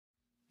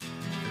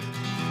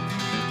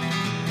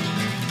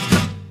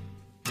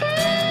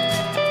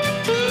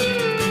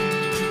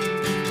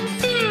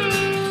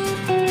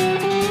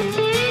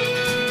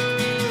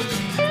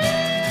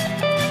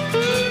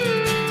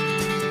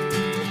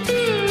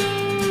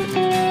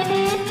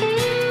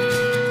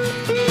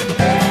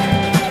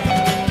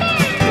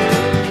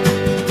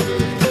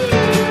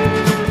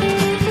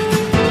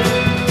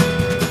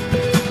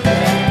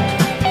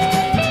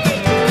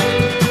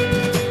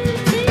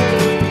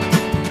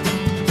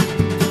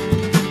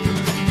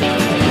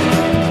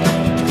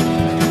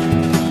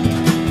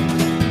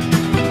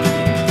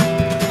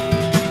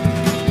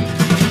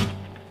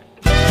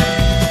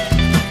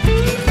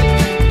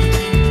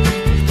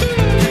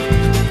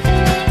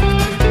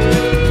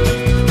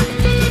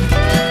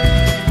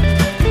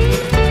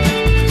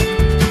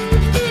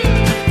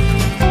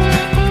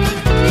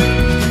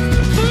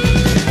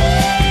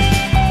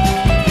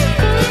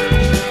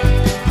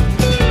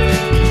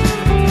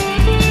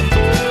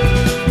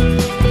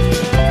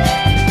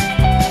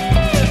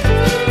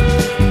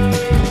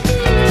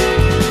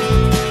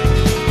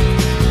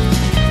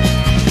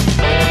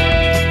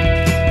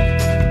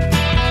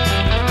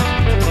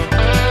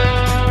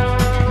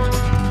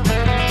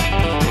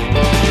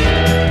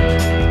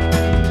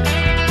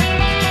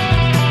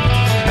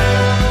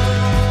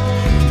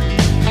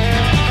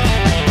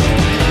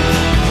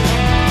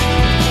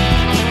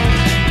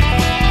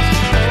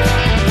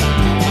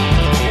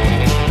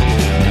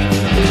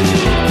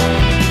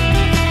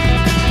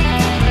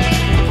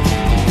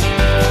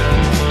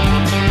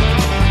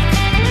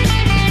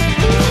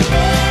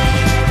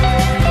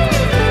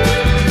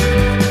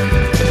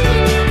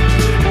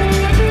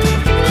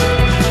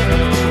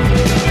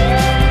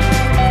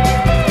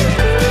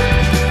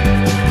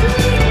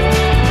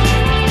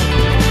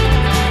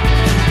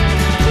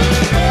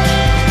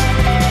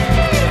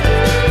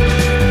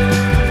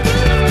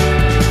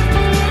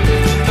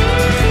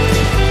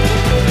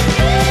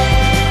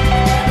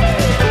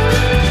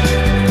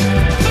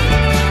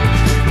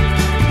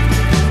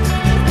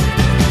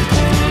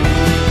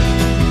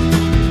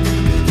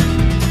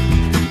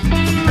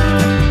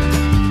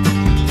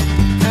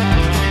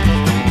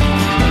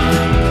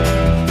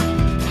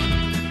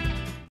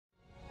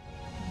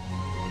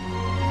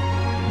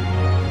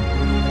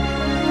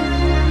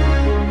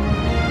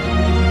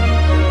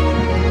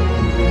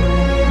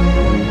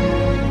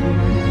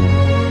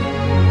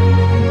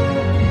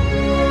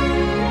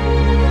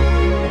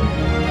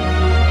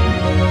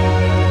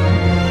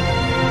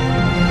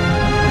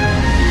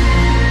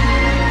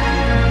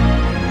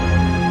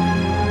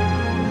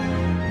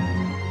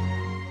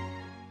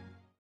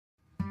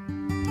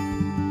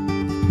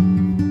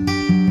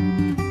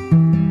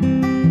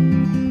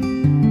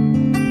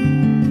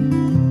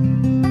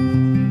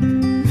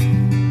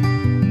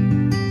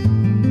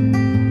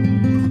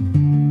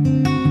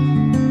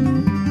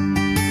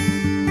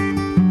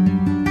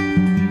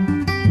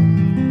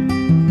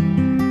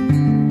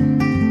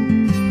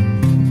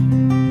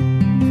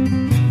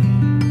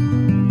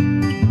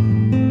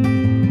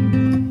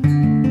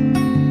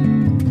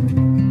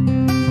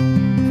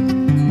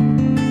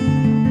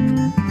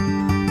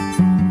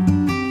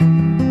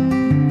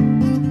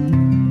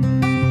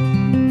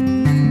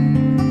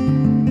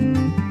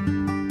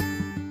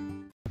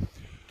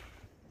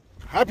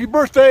Happy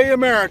birthday,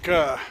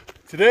 America!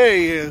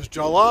 Today is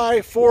July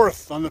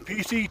 4th on the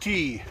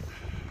PCT,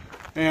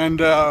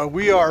 and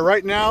we are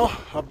right now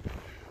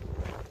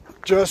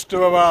just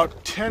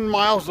about 10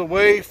 miles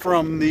away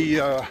from the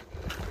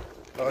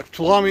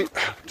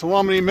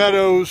Tuolumne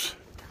Meadows.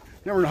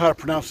 Never know how to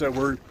pronounce that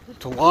word.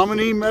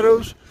 Tuolumne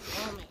Meadows?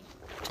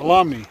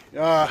 Tuolumne.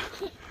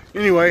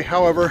 Anyway,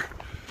 however,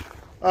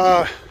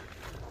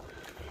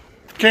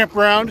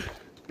 campground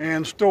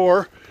and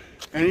store,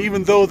 and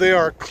even though they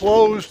are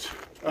closed,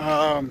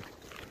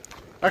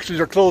 actually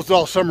they're closed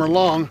all summer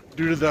long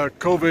due to the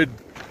COVID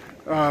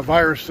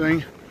virus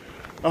thing,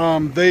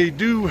 they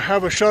do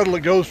have a shuttle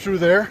that goes through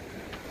there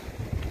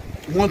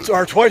once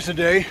or twice a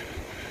day.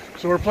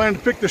 So we're planning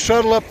to pick the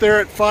shuttle up there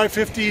at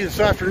 5:50 this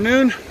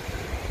afternoon,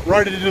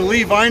 ride it into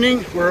Lee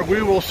Vining, where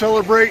we will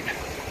celebrate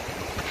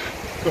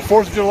the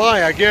 4th of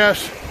July, I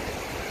guess.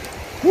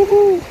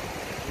 Woohoo!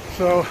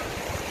 So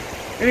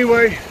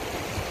anyway,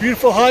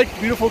 beautiful hike,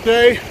 beautiful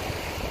day.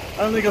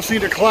 I don't think I've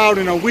seen a cloud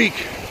in a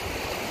week.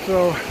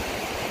 So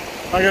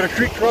I got a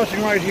creek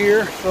crossing right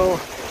here, so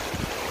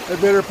I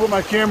better put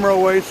my camera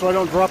away so I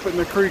don't drop it in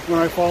the creek when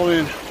I fall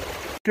in.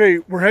 Okay,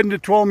 we're heading to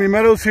Tuolumne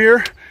Meadows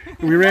here.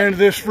 We ran into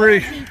this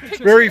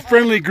very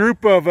friendly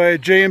group of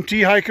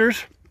JMT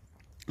hikers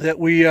that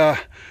we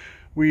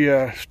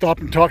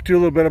stopped and talked to a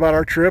little bit about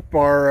our trip,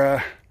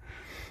 our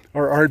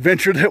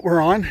adventure that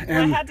we're on.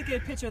 And I had to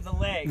get a picture of the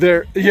leg.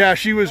 There, yeah,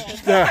 she was.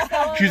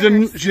 She's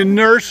a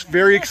nurse,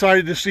 very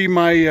excited to see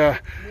my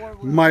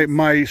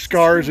my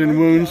scars and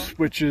wounds,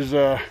 which is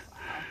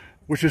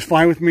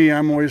fine with me.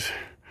 I'm always,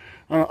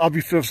 I'll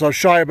be so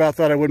shy about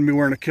that I wouldn't be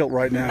wearing a kilt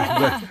right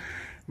now.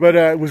 But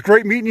it was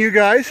great meeting you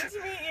guys. Nice to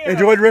meet you.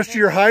 Enjoy the rest of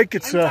your hike.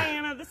 It's I'm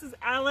Diana. This is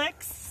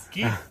Alex.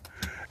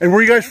 And where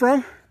are you guys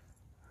from?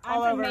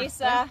 I'm from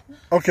Mesa.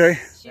 Okay.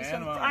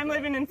 I'm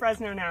living in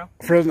Fresno now.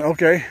 Fresno.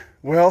 Okay.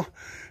 Well,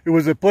 it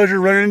was a pleasure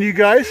running into you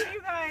guys.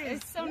 You guys.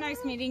 It's so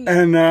nice meeting you.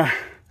 And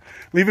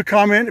leave a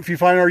comment if you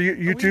find our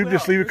YouTube.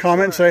 Just leave a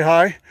comment and say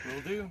hi.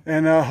 Will do.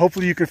 And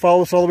hopefully you can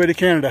follow us all the way to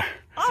Canada.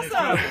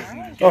 Awesome.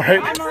 All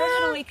right. I'm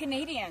originally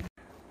Canadian.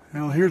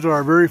 Well, here's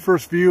our very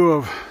first view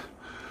of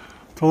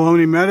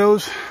Tuolumne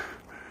Meadows.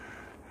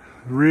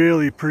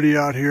 Really pretty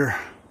out here.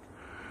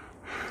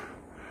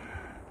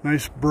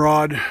 Nice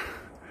broad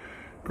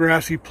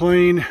grassy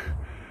plain.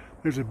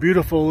 There's a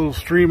beautiful little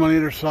stream on the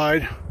other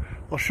side.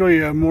 I'll show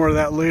you more of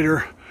that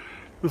later.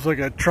 Looks like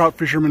a trout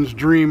fisherman's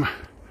dream.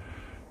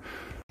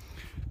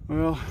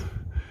 Well,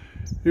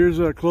 here's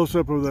a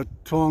close-up of the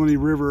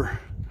Tuolumne River,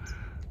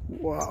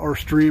 or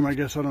stream, I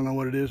guess. I don't know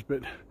what it is,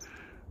 but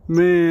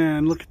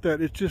man, look at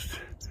that. It's just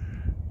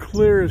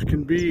clear as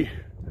can be.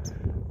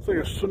 It's like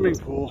a swimming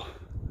pool.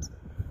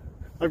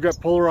 I've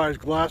got polarized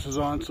glasses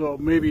on, so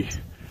maybe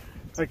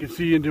I can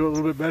see into it a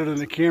little bit better than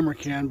the camera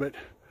can, but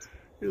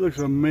it looks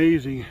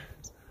amazing. I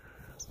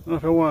don't know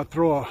if I want to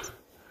throw a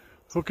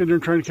hook in there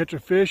and try to catch a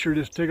fish, or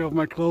just take off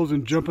my clothes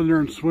and jump in there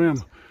and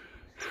swim.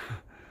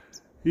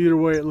 Either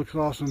way, it looks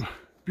awesome.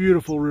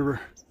 Beautiful river.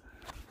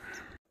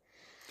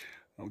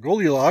 Well,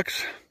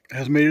 Goldilocks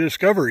has made a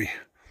discovery.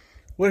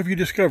 What have you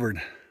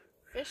discovered?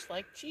 Fish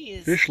like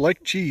cheese. Fish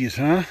like cheese,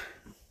 huh?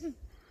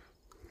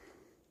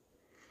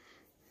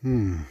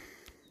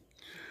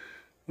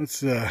 Let's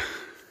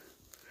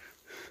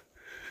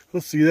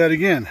see that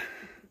again.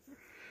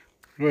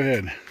 Go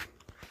ahead.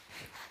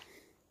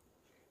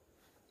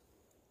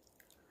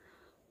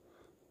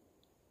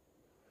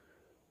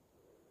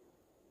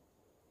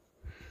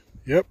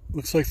 Yep,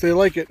 looks like they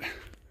like it.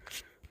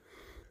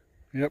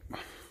 Yep,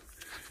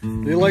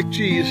 they like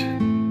cheese.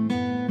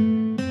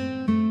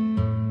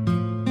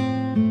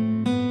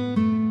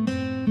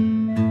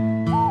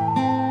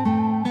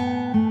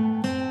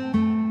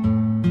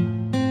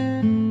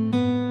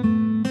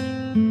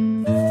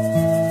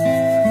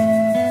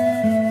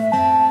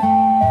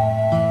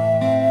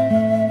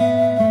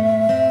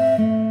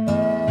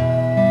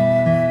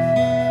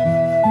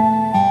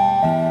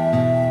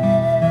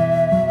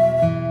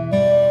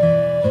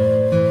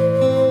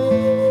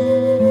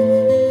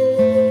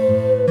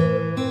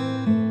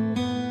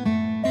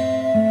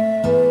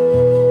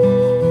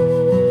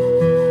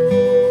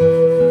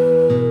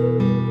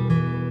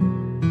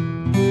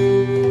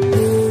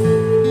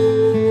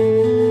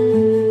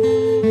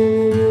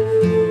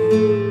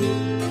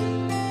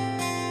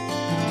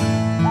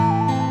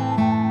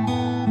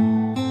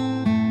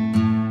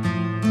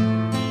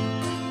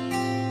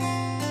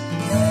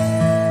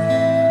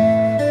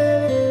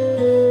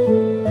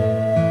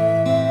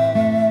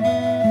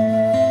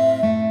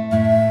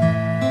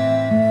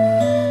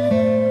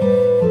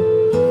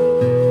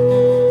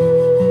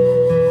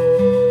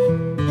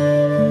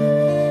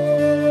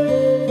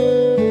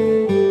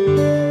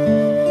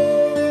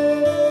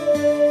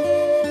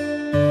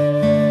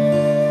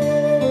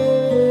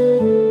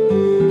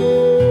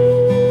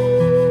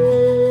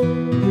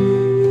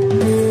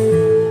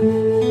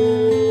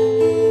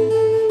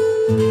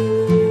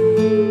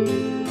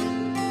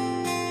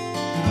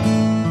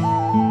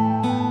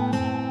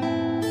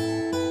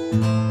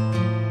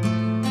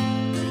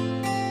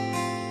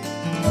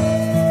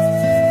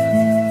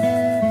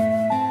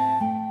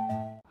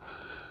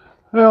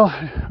 Well,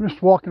 I'm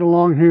just walking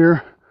along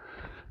here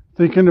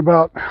thinking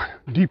about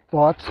deep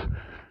thoughts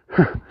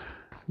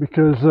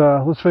because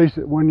let's face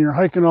it, when you're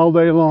hiking all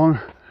day long,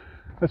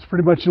 that's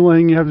pretty much the only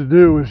thing you have to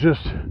do is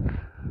just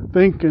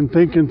think and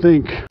think and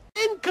think.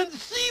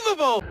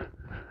 Inconceivable!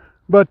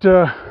 But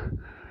the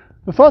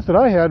thought that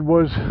I had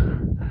was,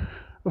 I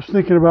was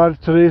thinking about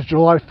it. Today's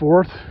July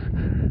 4th.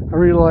 I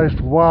realized,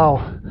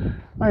 wow,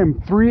 I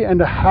am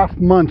 3.5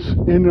 months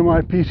into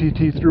my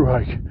PCT thru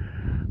hike.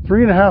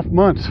 3.5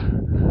 months.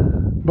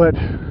 But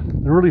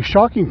the really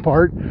shocking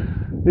part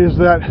is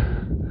that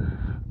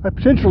I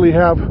potentially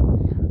have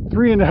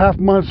 3.5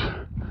 months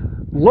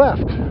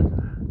left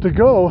to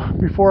go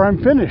before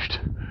I'm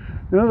finished.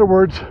 In other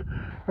words,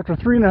 after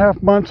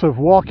 3.5 months of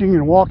walking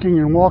and walking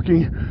and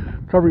walking,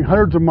 covering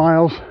hundreds of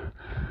miles,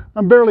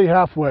 I'm barely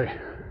halfway.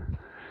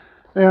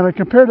 And I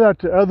compare that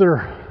to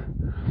other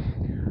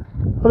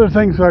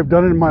things I've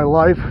done in my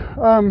life.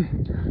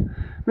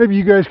 Maybe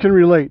you guys can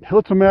relate.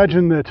 Let's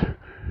imagine that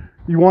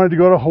you wanted to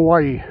go to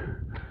Hawaii.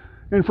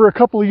 And for a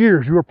couple of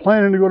years, you were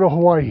planning to go to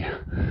Hawaii,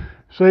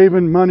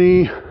 saving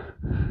money,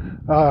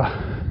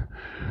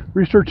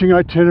 researching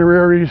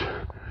itineraries,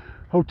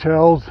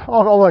 hotels,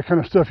 all that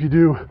kind of stuff you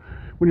do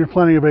when you're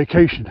planning a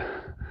vacation.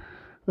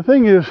 The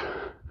thing is,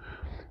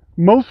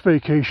 most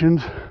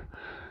vacations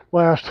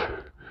last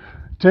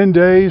 10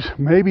 days,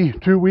 maybe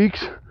 2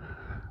 weeks.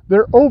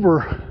 They're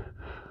over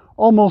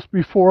almost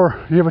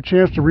before you have a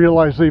chance to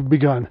realize they've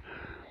begun.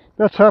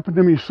 That's happened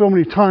to me so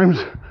many times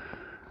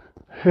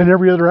in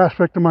every other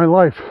aspect of my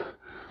life.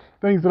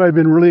 Things that I've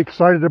been really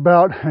excited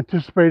about,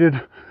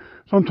 anticipated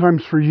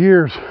sometimes for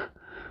years.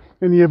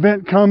 And the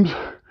event comes,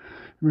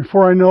 and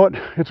before I know it,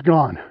 it's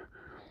gone.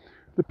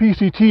 The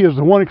PCT is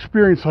the one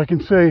experience I can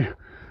say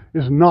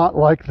is not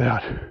like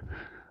that.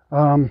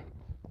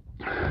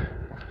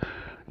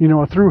 You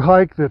know, a through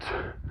hike that's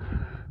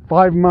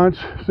 5 months,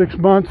 6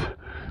 months,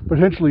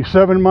 potentially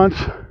 7 months.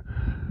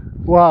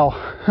 Wow.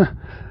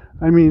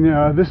 I mean,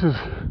 this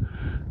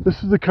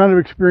is the kind of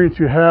experience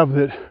you have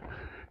that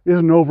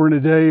isn't over in a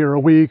day or a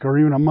week or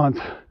even a month.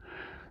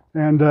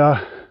 And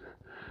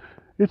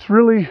it's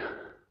really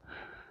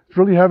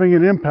having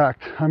an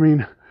impact. I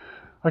mean,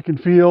 I can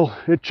feel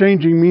it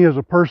changing me as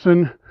a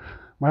person,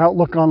 my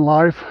outlook on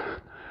life,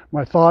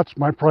 my thoughts,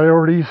 my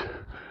priorities,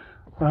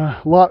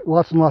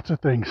 lots and lots of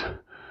things.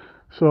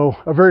 So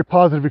a very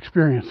positive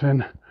experience,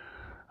 and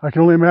I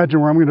can only imagine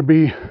where I'm going to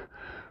be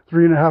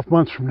 3.5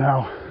 months from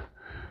now.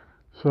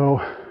 So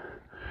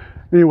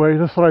anyway,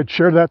 just thought I'd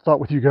share that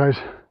thought with you guys.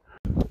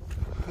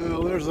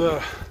 Well, there's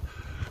a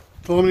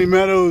Tuolumne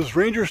Meadows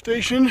ranger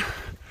station,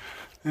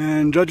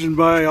 and judging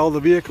by all the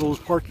vehicles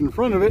parked in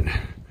front of it,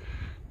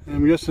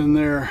 I'm guessing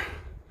they're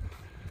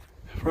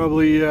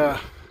probably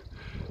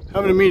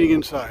having a meeting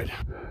inside.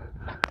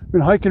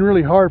 Been hiking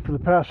really hard for the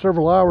past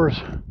several hours.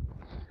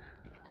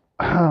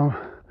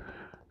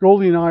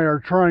 Goldie and I are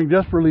trying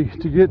desperately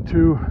to get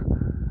to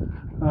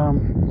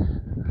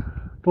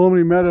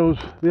Tuolumne Meadows,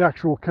 the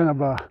actual kind of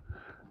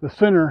the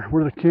center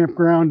where the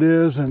campground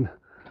is and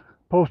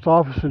post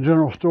office and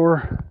general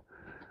store,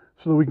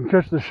 so that we can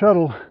catch the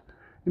shuttle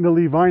into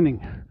Lee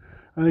Vining.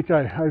 I think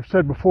I've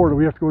said before that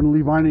we have to go into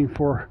Lee Vining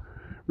for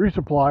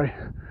resupply.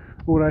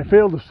 But what I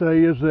failed to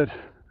say is that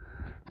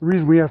the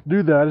reason we have to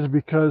do that is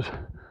because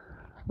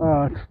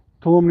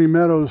Tuolumne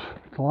Meadows,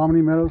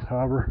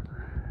 however,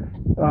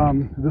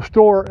 the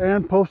store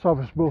and post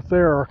office both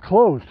there are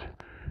closed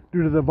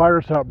due to the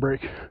virus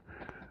outbreak.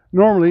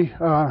 Normally, in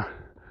a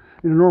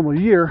normal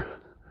year,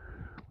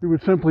 we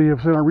would simply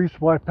have sent our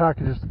resupply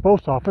packages to the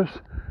post office,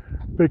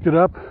 picked it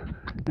up,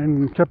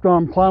 and kept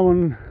on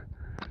plowing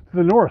to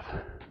the north.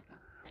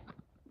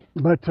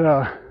 But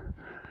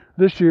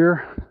this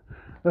year,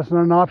 that's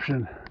not an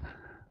option.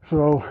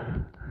 So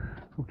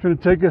it's going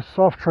to take us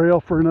off trail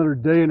for another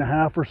day and a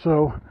half or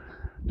so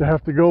to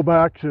have to go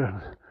back to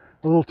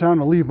a little town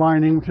of Lee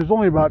Vining, which is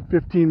only about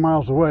 15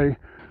 miles away,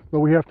 but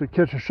we have to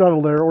catch a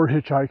shuttle there or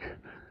hitchhike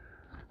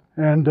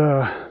and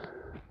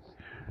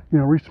you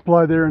know,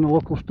 resupply there in the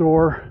local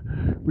store.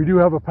 We do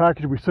have a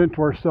package we sent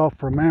to ourselves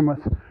from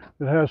Mammoth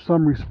that has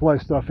some resupply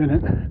stuff in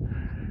it,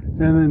 and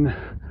then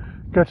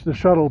catch the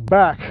shuttle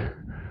back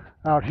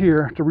out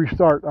here to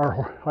restart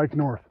our hike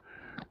north.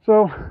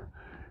 So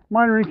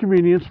minor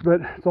inconvenience,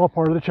 but it's all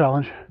part of the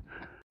challenge.